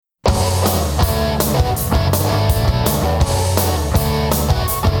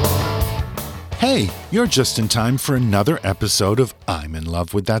Hey, you're just in time for another episode of I'm in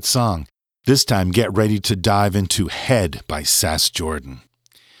Love with That Song. This time, get ready to dive into Head by Sass Jordan.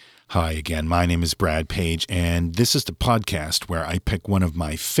 Hi again, my name is Brad Page, and this is the podcast where I pick one of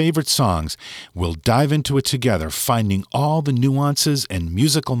my favorite songs. We'll dive into it together, finding all the nuances and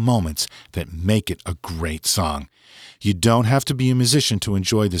musical moments that make it a great song. You don't have to be a musician to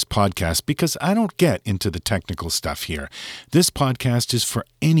enjoy this podcast because I don't get into the technical stuff here. This podcast is for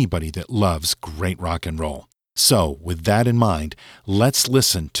anybody that loves great rock and roll. So, with that in mind, let's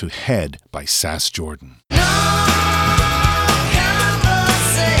listen to Head by Sass Jordan.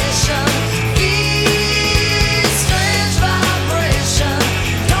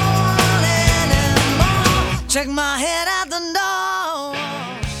 Check my head out the door.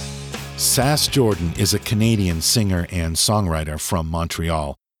 Sass Jordan is a Canadian singer and songwriter from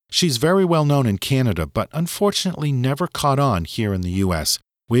Montreal. She's very well known in Canada, but unfortunately never caught on here in the U.S.,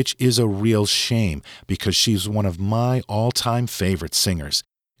 which is a real shame because she's one of my all-time favorite singers.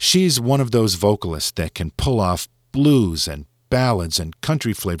 She's one of those vocalists that can pull off blues and ballads and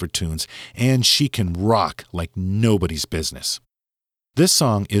country-flavored tunes, and she can rock like nobody's business. This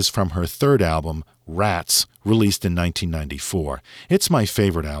song is from her third album, Rats, released in 1994. It's my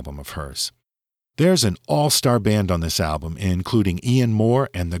favorite album of hers. There's an all-star band on this album, including Ian Moore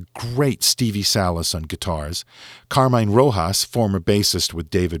and the great Stevie Salas on guitars, Carmine Rojas, former bassist with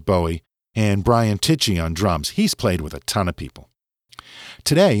David Bowie, and Brian Tichy on drums. He's played with a ton of people.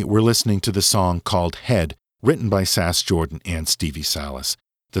 Today, we're listening to the song called Head, written by Sass Jordan and Stevie Salas.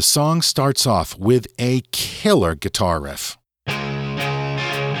 The song starts off with a killer guitar riff.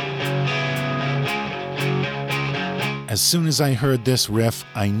 As soon as I heard this riff,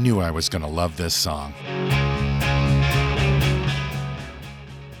 I knew I was going to love this song.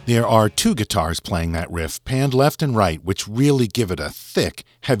 There are two guitars playing that riff, panned left and right, which really give it a thick,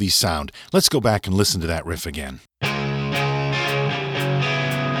 heavy sound. Let's go back and listen to that riff again.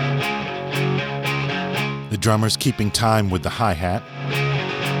 The drummer's keeping time with the hi-hat.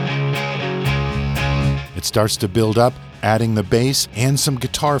 It starts to build up, adding the bass and some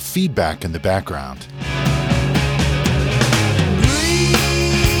guitar feedback in the background.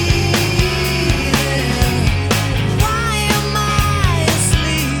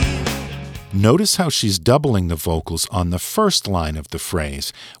 Notice how she's doubling the vocals on the first line of the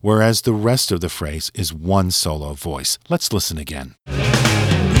phrase, whereas the rest of the phrase is one solo voice. Let's listen again.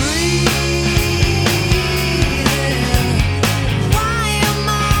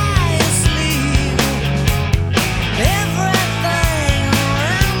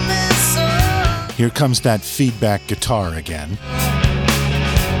 Here comes that feedback guitar again.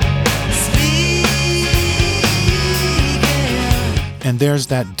 And there's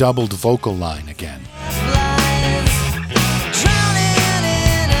that doubled vocal line again.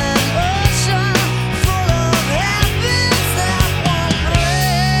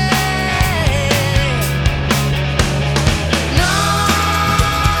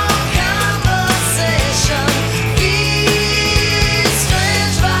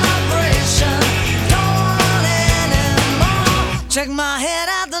 Check my head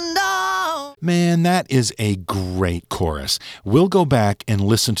out the door. Man, that is a great chorus. We'll go back and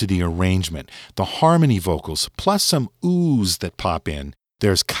listen to the arrangement, the harmony vocals, plus some oohs that pop in.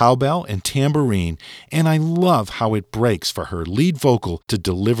 There's cowbell and tambourine, and I love how it breaks for her lead vocal to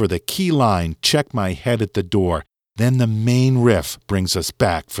deliver the key line, check my head at the door. Then the main riff brings us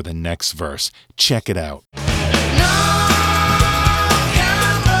back for the next verse. Check it out.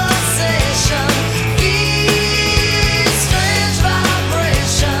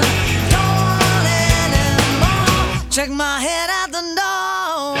 Check my head out the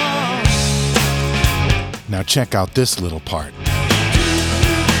door. Now check out this little part.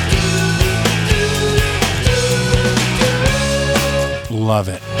 Love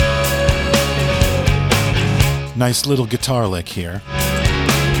it. Nice little guitar lick here.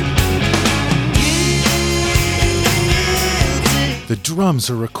 The drums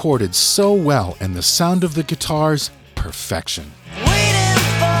are recorded so well, and the sound of the guitars, perfection.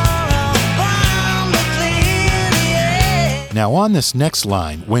 Now on this next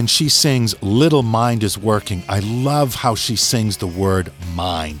line, when she sings Little Mind is Working, I love how she sings the word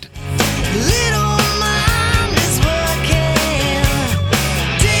mind. Little mind is working,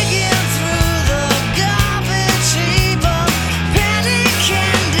 digging through the garbage heap of panic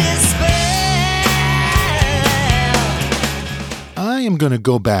and despair. I am going to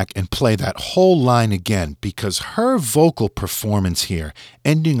go back and play that whole line again because her vocal performance here,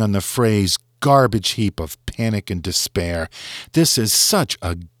 ending on the phrase garbage heap of panic and despair. This is such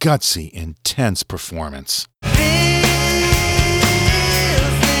a gutsy, intense performance.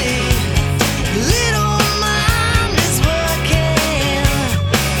 Little mind is working,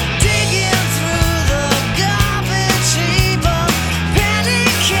 digging through the garbage heap of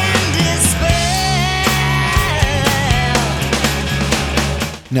panic and despair.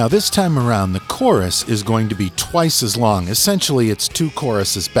 Now, this time around, the chorus is going to be twice as long. Essentially, it's two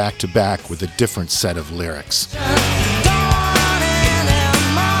choruses back to back with a different set of lyrics.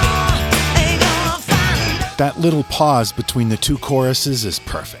 That little pause between the two choruses is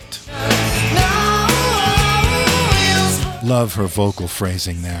perfect. Love her vocal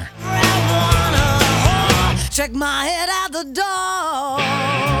phrasing there. Check my head out the door.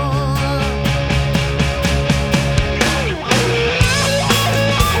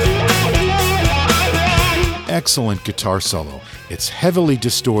 Excellent guitar solo. It's heavily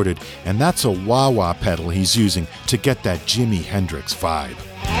distorted, and that's a wah-wah pedal he's using to get that Jimi Hendrix vibe.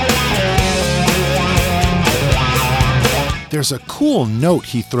 There's a cool note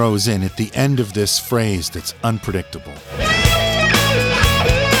he throws in at the end of this phrase that's unpredictable.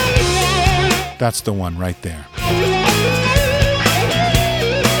 That's the one right there.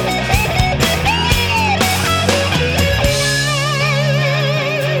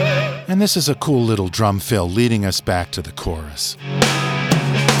 And this is a cool little drum fill leading us back to the chorus.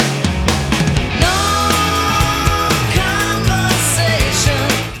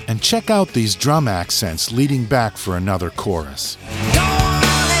 And check out these drum accents leading back for another chorus.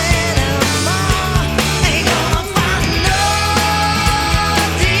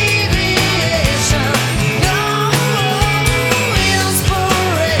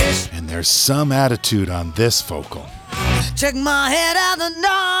 And there's some attitude on this vocal. Check my head out the door.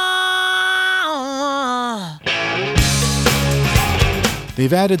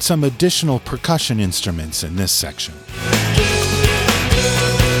 They've added some additional percussion instruments in this section.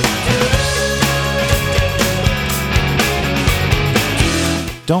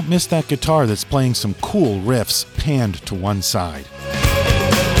 Don't miss that guitar that's playing some cool riffs panned to one side.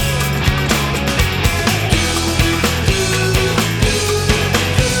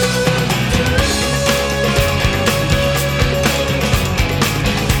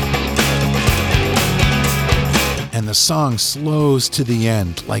 And the song slows to the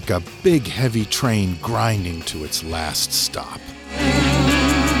end like a big heavy train grinding to its last stop.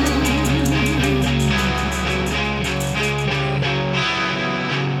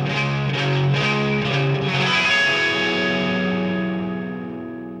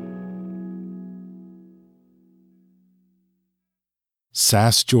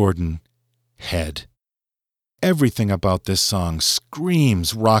 Sass Jordan, Head. Everything about this song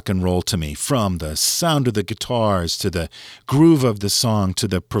screams rock and roll to me, from the sound of the guitars to the groove of the song to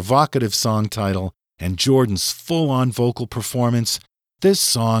the provocative song title and Jordan's full-on vocal performance. This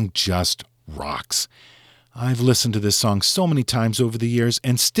song just rocks. I've listened to this song so many times over the years,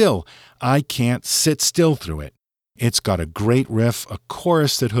 and still, I can't sit still through it. It's got a great riff, a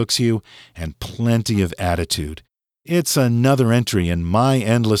chorus that hooks you, and plenty of attitude. It's another entry in my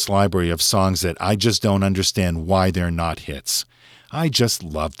endless library of songs that I just don't understand why they're not hits. I just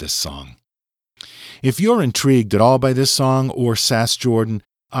love this song. If you're intrigued at all by this song or Sass Jordan,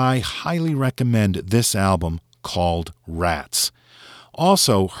 I highly recommend this album called Rats.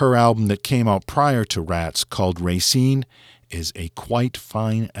 Also, her album that came out prior to Rats, called Racine, is a quite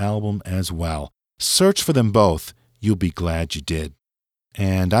fine album as well. Search for them both. You'll be glad you did.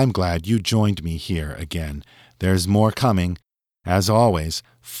 And I'm glad you joined me here again. There's more coming. As always,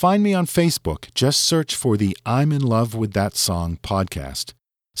 find me on Facebook. Just search for the I'm in Love with That Song podcast.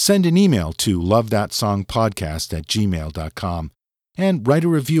 Send an email to lovethatsongpodcast@gmail.com and write a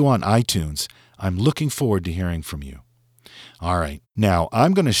review on iTunes. I'm looking forward to hearing from you. All right, now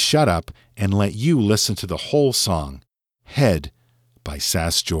I'm going to shut up and let you listen to the whole song, Head by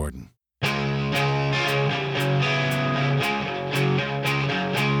Sass Jordan.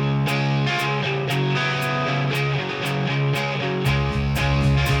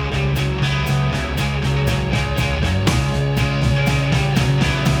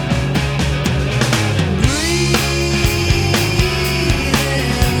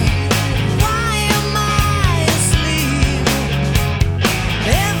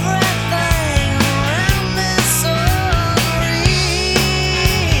 Everything around me so real.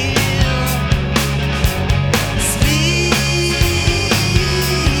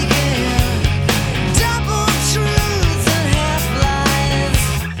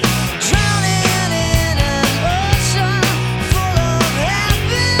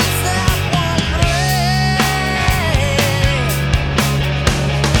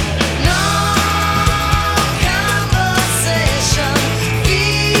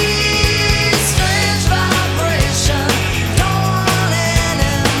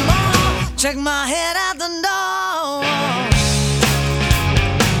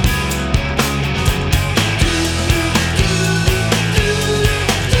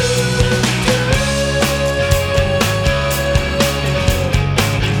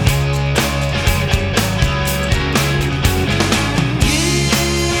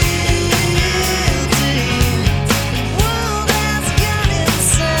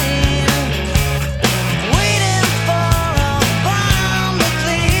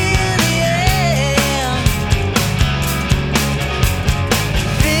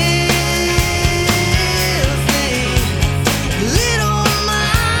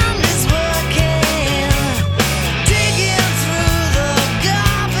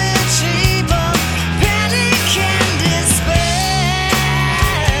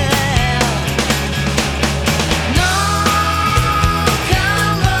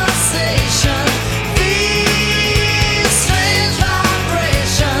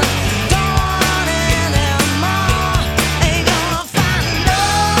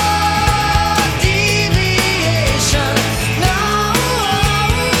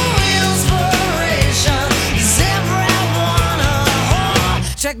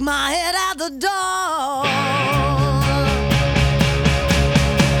 my head out the door.